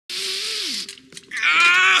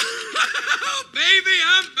baby,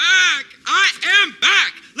 I'm back. I am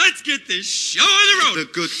back. Let's get this show on the road.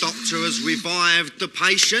 The good doctor has revived the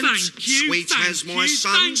patient. Thank you. Sweet as my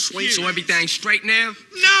son. Sweet. So everything straight now?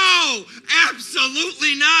 No,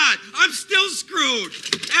 absolutely not. I'm still screwed.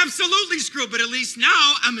 Absolutely screwed, but at least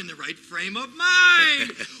now I'm in the right frame of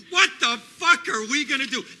mind. What the fuck are we gonna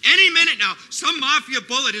do? Any minute now, some mafia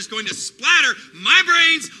bullet is going to splatter my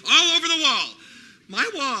brains all over the wall. My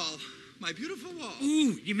wall. My beautiful wall.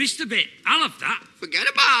 Ooh, you missed a bit. I'll have that. Forget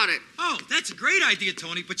about it. Oh, that's a great idea,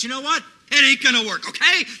 Tony, but you know what? It ain't gonna work,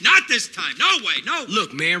 okay? Not this time. No way, no.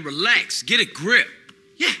 Look, man, relax. Get a grip.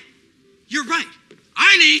 Yeah, you're right.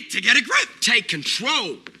 I need to get a grip. Take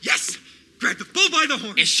control. Yes, grab the bull by the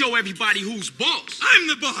horn. And show everybody who's boss. I'm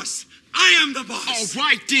the boss. I am the boss. All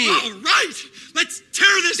right, then. All right. Let's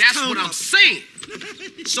tear this That's town what up. I'm saying.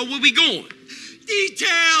 So where we going?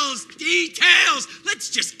 Details, details. Let's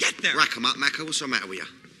just get there. Rack 'em up, Macca. What's the matter with you?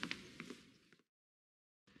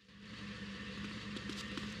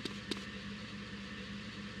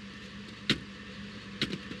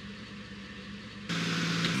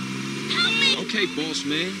 Okay, boss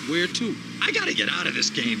man, where to? I gotta get out of this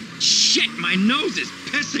game. Shit, my nose is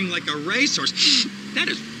pissing like a racehorse. That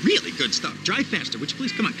is really good stuff. Drive faster, would you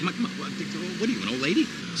please? Come on, come on, come on. What are you, an old lady?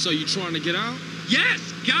 So you trying to get out? Yes,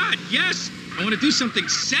 God, yes. I want to do something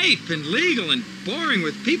safe and legal and boring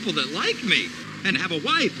with people that like me. And have a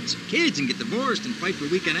wife and some kids and get divorced and fight for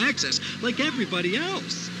weekend access like everybody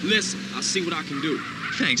else. Listen, I'll see what I can do.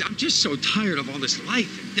 Thanks, I'm just so tired of all this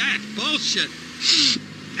life and death bullshit.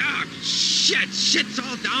 Ah, shit, shit's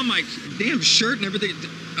all down my damn shirt and everything.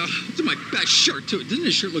 It's my best shirt, too. Doesn't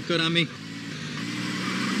this shirt look good on me?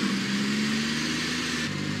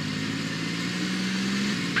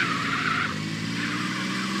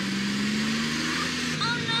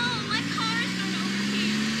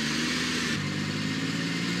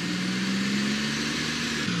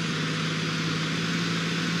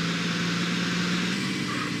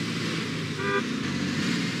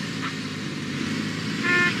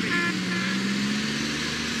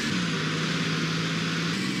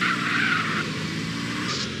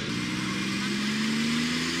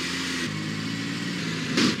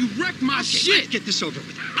 My shit. Let's get this over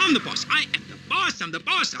with. I'm the boss. I am the boss. I'm the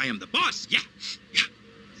boss. I am the boss. Yeah. Yeah.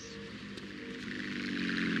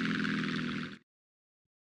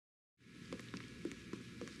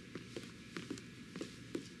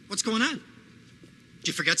 What's going on? Did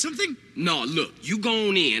you forget something? No, look, you go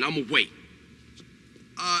on in. I'ma wait.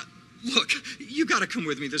 Look, you gotta come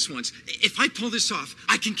with me this once. If I pull this off,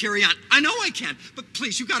 I can carry on. I know I can, but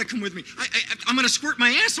please, you gotta come with me. I'm gonna squirt my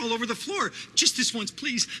ass all over the floor. Just this once,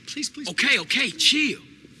 please. Please, please. Okay, okay, chill.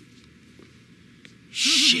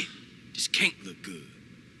 Shit, this can't look good.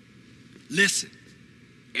 Listen,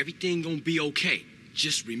 everything gonna be okay.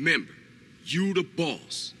 Just remember, you the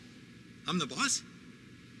boss. I'm the boss?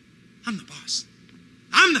 I'm the boss.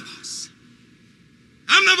 I'm the boss.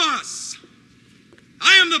 I'm the boss.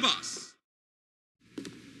 I am the boss.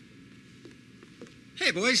 Hey,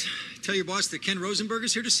 boys. Tell your boss that Ken Rosenberg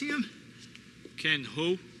is here to see him. Ken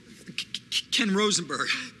who? Ken Rosenberg.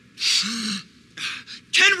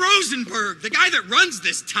 Ken Rosenberg, the guy that runs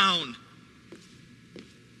this town.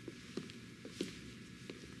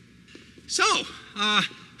 So,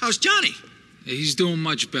 how's Johnny? He's doing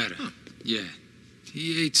much better. Huh. Yeah.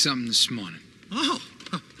 He ate something this morning. Oh.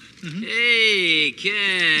 Mm-hmm. Hey,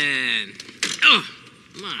 Ken. Oh,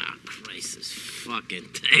 my Christ, this fucking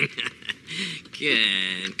thing.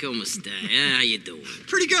 Ken, como esta? How you doing?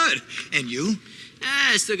 Pretty good. And you?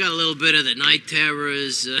 I still got a little bit of the night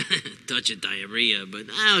terrors, touch of diarrhea, but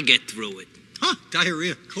I'll get through it. Huh,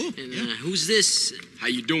 diarrhea. Cool. And who's this? How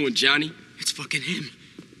you doing, Johnny? It's fucking him.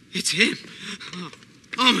 It's him.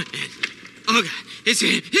 Oh, man. Oh, God. It's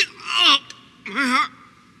him. Oh, my heart.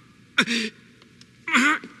 My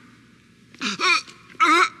heart.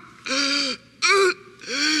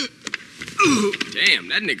 Damn,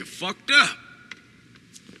 that nigga fucked up.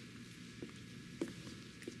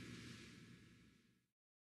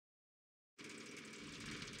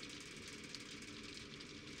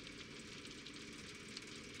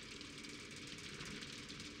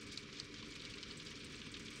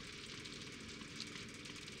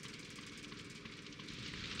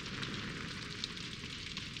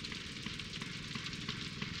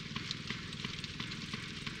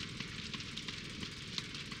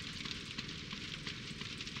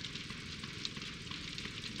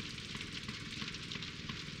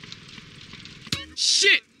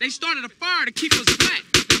 Shit! They started a fire to keep us back.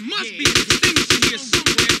 There must be an extinguisher here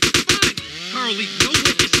somewhere. Find it. Carl, leave no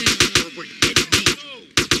witnesses or we're dead meat.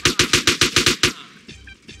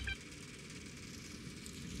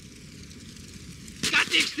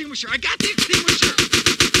 the extinguisher. I got the extinguisher.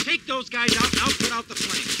 Take those guys out and I'll put out the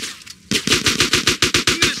flames.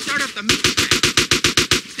 I'm gonna start up the meat trap.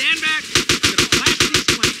 Stand back. I'm gonna blast these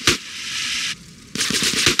flames.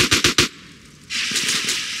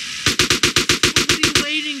 What are you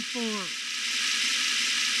waiting for?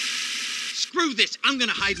 Screw this. I'm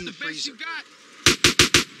gonna hide in the freezer. You got.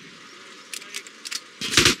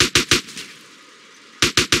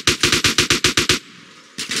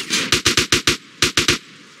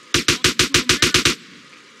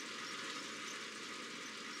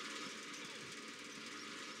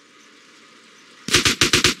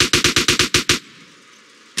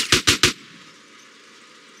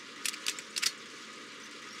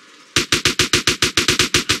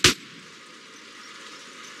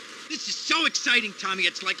 This is so exciting, Tommy.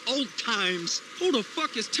 It's like old times. Who the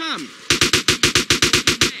fuck is Tommy?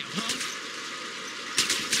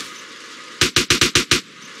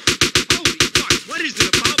 Holy fuck, what is it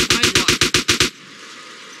about my life?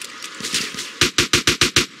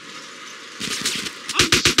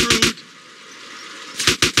 I'm screwed.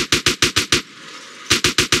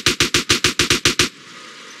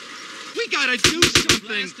 We gotta do something.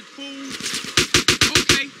 Blasted fool.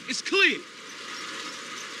 Okay, it's clear.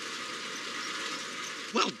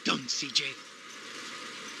 Well done, CJ.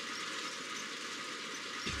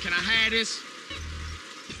 Can I have this?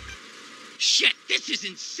 Shit, this is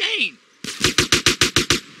insane.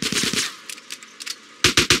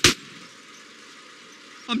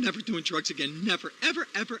 I'm never doing drugs again. Never, ever,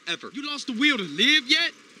 ever, ever. You lost the will to live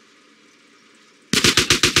yet?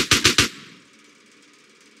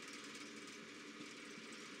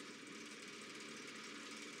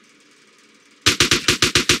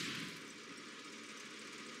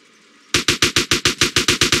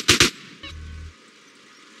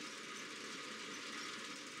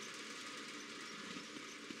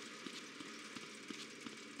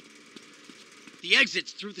 The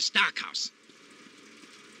exit's through the stockhouse.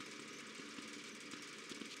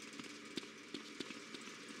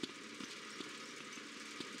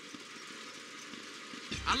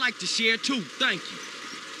 I like to share too, thank you.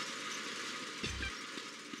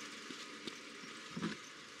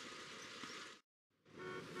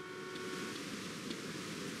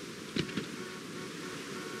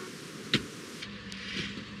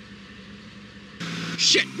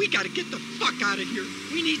 Shit, we gotta get the fuck out of here.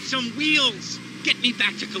 We need some wheels. Get me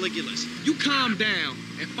back to Caligula's. You calm down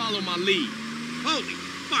and follow my lead. Holy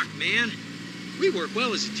fuck, man. We work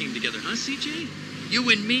well as a team together, huh, CJ? You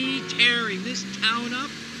and me tearing this town up?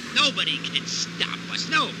 Nobody can stop us.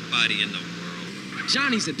 Nobody in the world.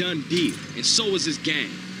 Johnny's a done deal, and so is his gang.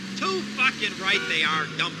 Too fucking right they are,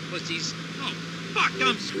 dumb pussies. Oh, fuck,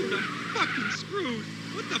 I'm screwed. I'm fucking screwed.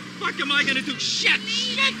 What the fuck am I gonna do? Shit!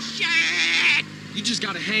 You just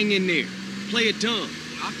gotta hang in there. Play it dumb.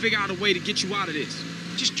 I'll figure out a way to get you out of this.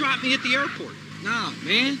 Just drop me at the airport. Nah,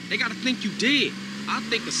 man. They gotta think you dead. I'll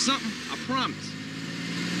think of something, I promise.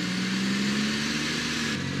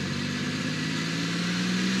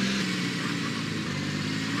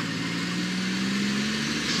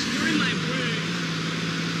 You're in my way.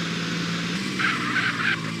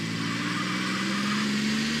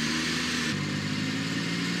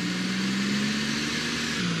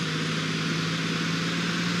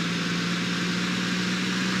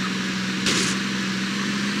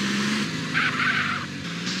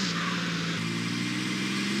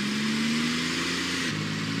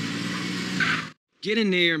 Get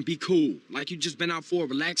in there and be cool, like you just been out for a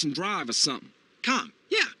relaxing drive or something. Calm.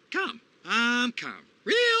 Yeah, calm. I'm calm.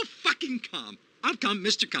 Real fucking calm. I'm calm,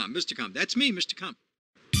 Mr. Calm, Mr. Calm. That's me, Mr. Calm.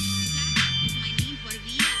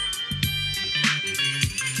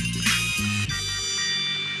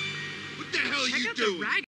 What the hell are you doing?